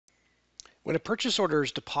When a purchase order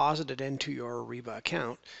is deposited into your Ariba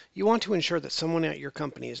account, you want to ensure that someone at your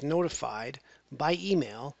company is notified by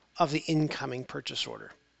email of the incoming purchase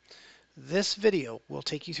order. This video will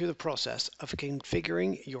take you through the process of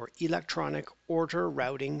configuring your electronic order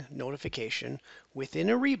routing notification within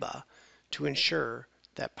Ariba to ensure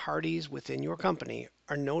that parties within your company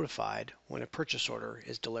are notified when a purchase order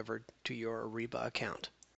is delivered to your Ariba account.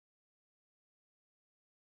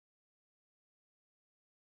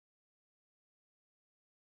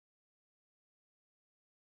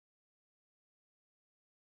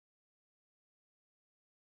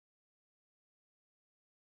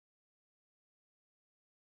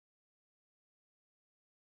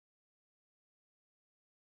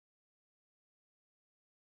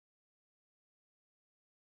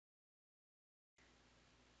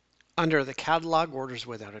 Under the Catalog Orders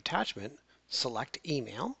Without Attachment, select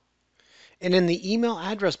Email. And in the email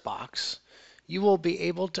address box, you will be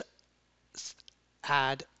able to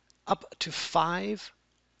add up to 5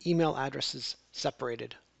 email addresses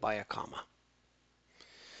separated by a comma.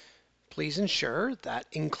 Please ensure that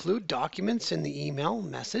include documents in the email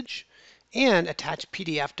message and attach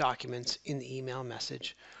PDF documents in the email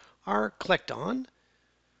message are clicked on.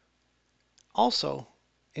 Also,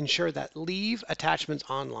 ensure that leave attachments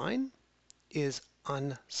online is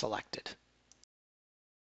unselected.